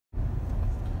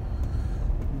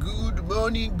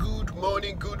morning,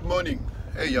 good morning.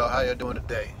 Hey y'all, how y'all doing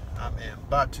today? I am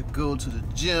about to go to the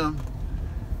gym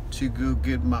to go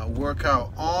get my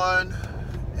workout on,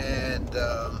 and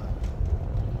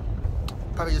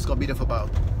probably just gonna be there for about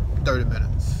 30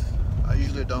 minutes. I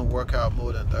usually don't work out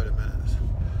more than 30 minutes.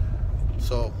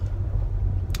 So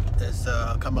let's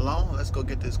come along, let's go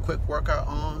get this quick workout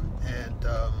on, and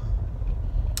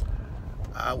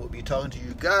I will be talking to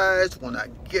you guys when I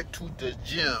get to the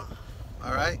gym.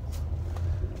 All right?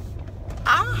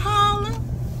 I'll holler.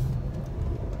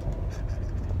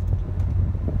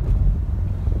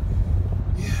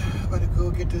 Yeah, better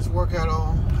go get this workout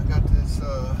on. I got this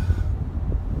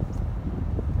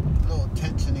little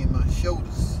tension in my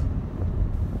shoulders,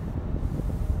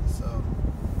 so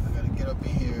I gotta get up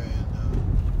in here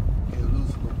and get it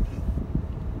loose a little bit.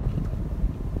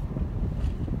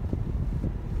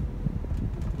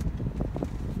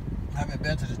 I haven't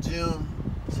been to the gym,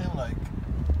 seemed like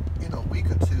in a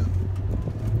week or two.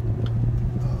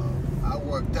 I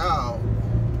worked out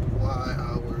while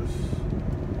I was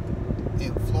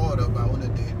in Florida, but I only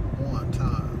did one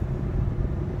time.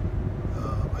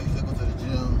 I usually go to the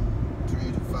gym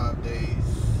 3 to 5 days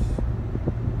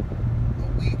a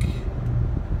week,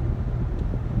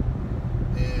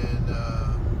 and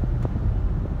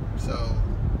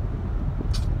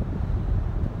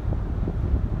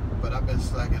but I've been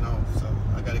slacking off, so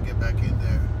I got to get back in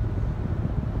there.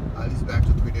 At least back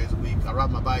to 3 days a week. I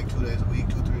ride my bike 2 days a week,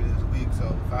 3 days a week.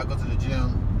 So if I go to the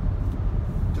gym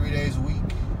 3 days a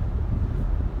week,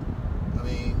 I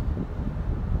mean,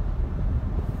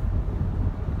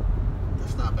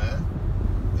 that's not bad,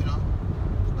 you know.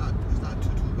 It's not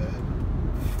too bad,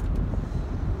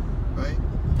 right?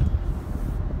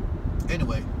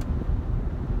 Anyway,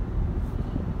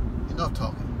 enough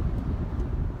talking.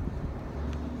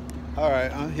 All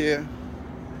right, I'm here.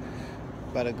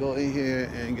 About to go in here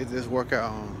and get this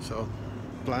workout on. So,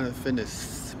 Planet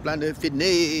Fitness.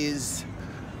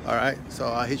 All right, so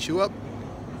I'll hit you up.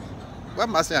 Why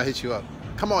am I saying I'll hit you up?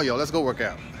 Come on, y'all, let's go work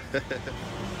out.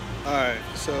 All right,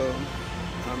 so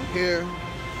I'm here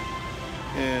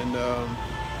and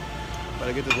about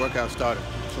to get this workout started.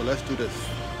 So let's do this.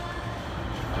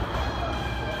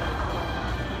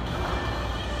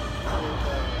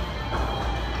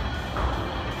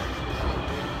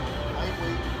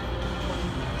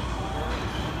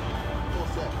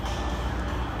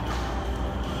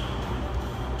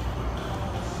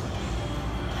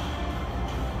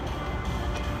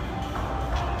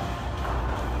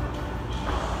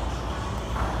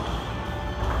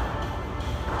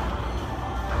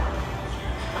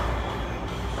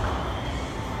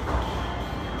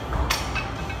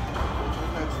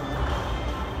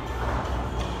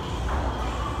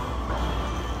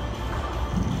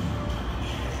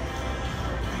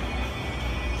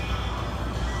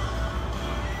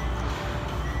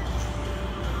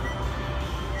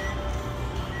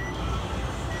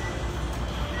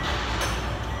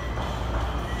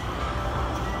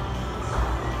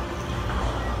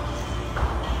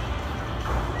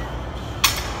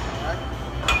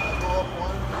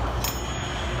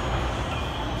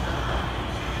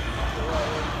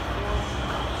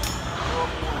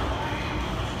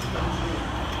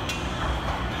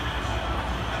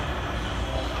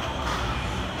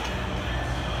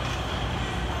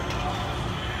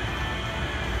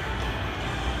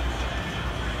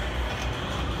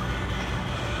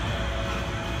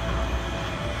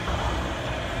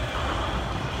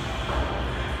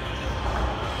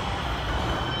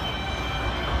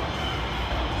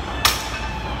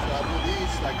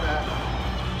 Like that,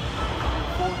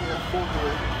 4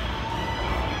 here,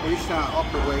 each time up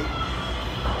the weight,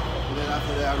 and then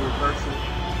after that I reverse it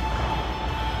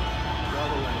the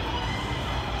other way.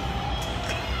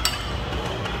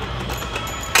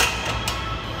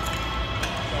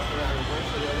 So after that I reverse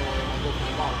it the other way and I go to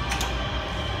the bottom.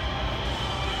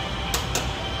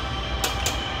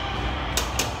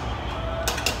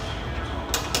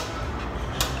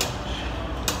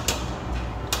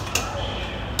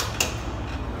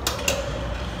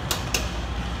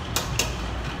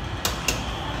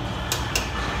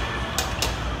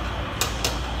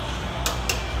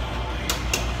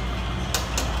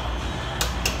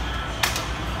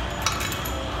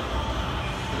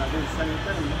 Do the same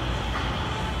thing.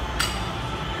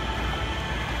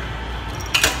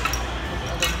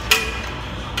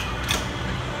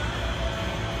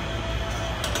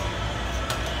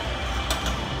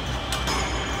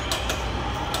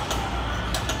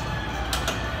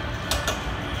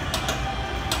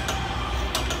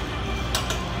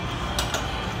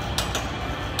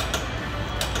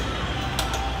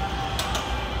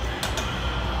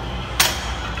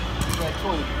 You got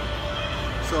 20.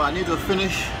 So I need to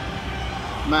finish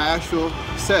my actual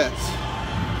sets,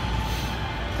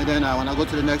 and then when I go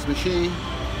to the next machine,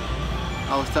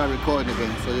 I'll start recording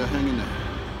again. So you're hanging there.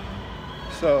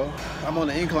 So I'm on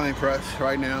the incline press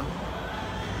right now.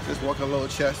 Just work a little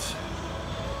chest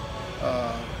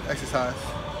exercise.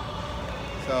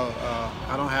 So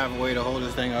I don't have a way to hold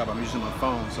this thing up. I'm using my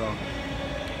phone, so I'm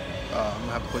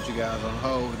gonna have to put you guys on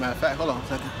hold. As a matter of fact, hold on a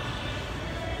second.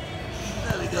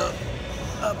 There we go.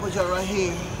 I'll put y'all right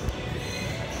here.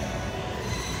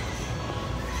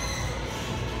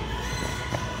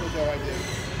 Put y'all right there.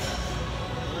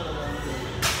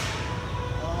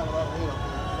 I don't have a lot of weight up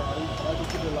here, so I like to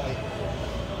keep it light.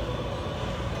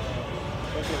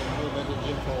 Especially when I've been to the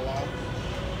gym for a while.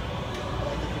 I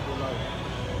like to keep it light.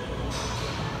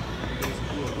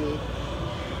 Do a good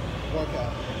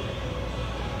workout.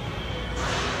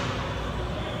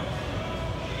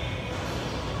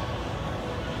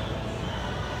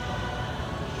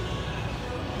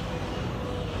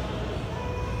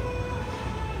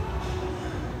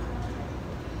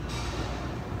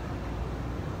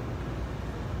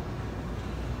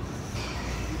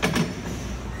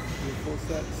 Do 4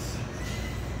 sets,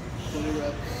 20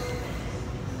 reps,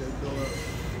 and then build up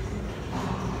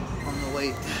on the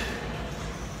weight.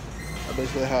 That's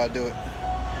basically how I do it.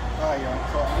 Alright, y'all,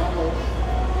 so I'm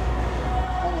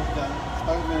almost done.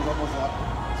 30 minutes almost up.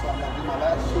 So I'm gonna do my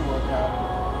last 2 workouts.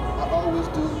 I always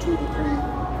do 2 to 3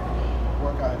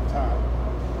 workouts at a time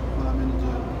when I'm in the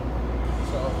gym.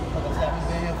 So I just have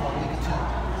been here for a week or 2.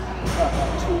 I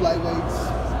got 2 light weights,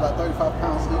 about 35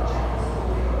 pounds each.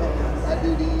 And I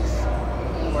do these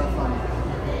anywhere from,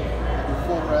 I do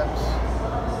 4 reps,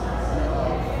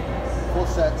 4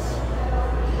 sets,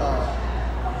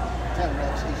 10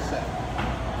 reps each set.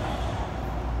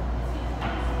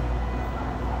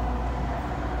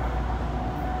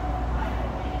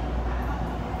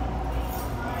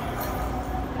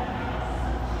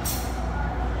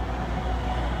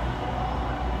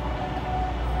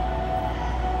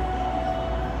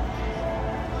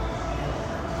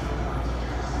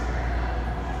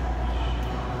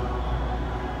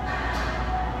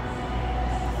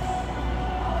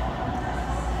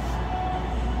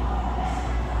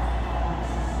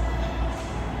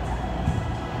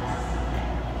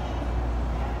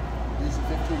 These are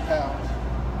 15 pounds.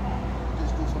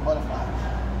 Just do some butterflies.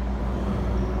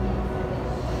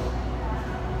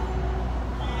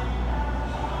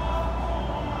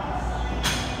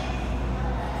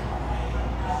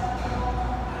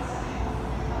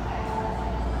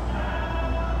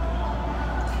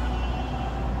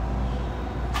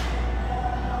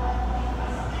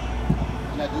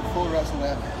 And I do 4 reps on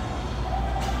that.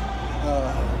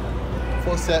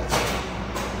 4 sets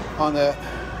on that.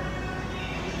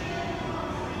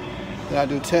 Then I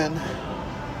do 10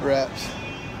 reps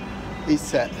each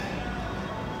set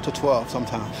to 12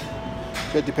 sometimes.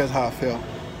 It depends how I feel.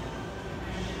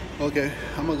 Okay,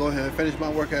 I'm gonna go ahead and finish my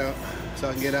workout so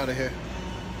I can get out of here.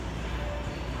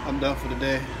 I'm done for the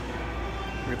day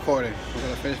recording. I'm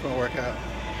gonna finish my workout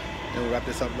and we'll wrap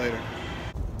this up later.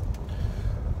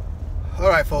 All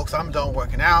right, folks, I'm done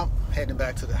working out. Heading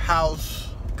back to the house.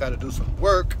 Gotta do some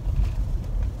work.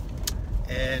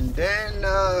 And then,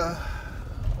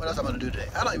 what else I'm gonna do today?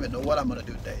 I don't even know what I'm gonna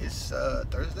do today. It's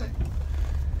Thursday.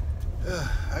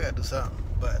 I gotta do something.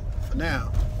 But for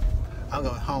now, I'm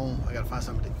going home. I gotta find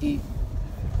something to eat,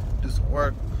 do some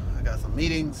work. I got some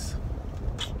meetings.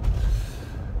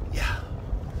 Yeah.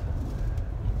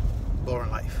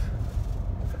 Boring life.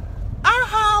 I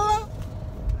holla.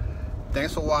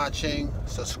 Thanks for watching.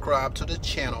 Subscribe to the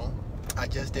channel. I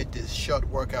just did this short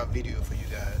workout video for you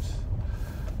guys.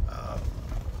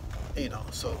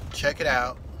 So check it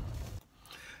out.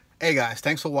 Hey guys,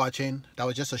 thanks for watching. That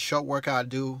was just a short workout I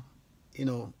do,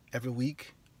 every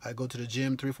week. I go to the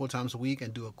gym 3-4 times a week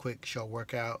and do a quick short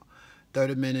workout.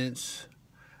 30 minutes,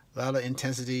 a lot of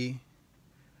intensity,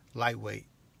 lightweight.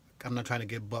 I'm not trying to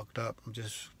get bucked up. I'm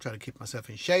just trying to keep myself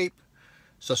in shape.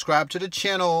 Subscribe to the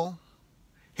channel.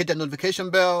 Hit that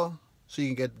notification bell so you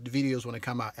can get the videos when they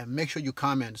come out. And make sure you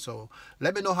comment. So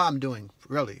let me know how I'm doing.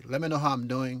 Really, let me know how I'm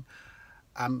doing.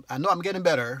 I know I'm getting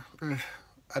better.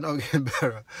 I know I'm getting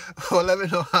better. Well, let me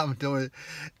know how I'm doing.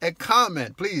 And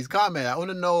comment. Please comment. I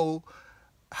want to know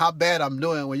how bad I'm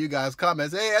doing when you guys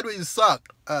comment. Say, hey, Edwin, you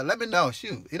suck. Let me know.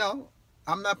 Shoot.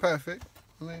 I'm not perfect.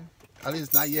 At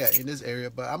least not yet in this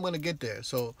area. But I'm going to get there.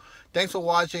 So thanks for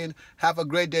watching. Have a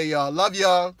great day, y'all. Love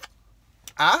y'all.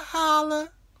 I holla.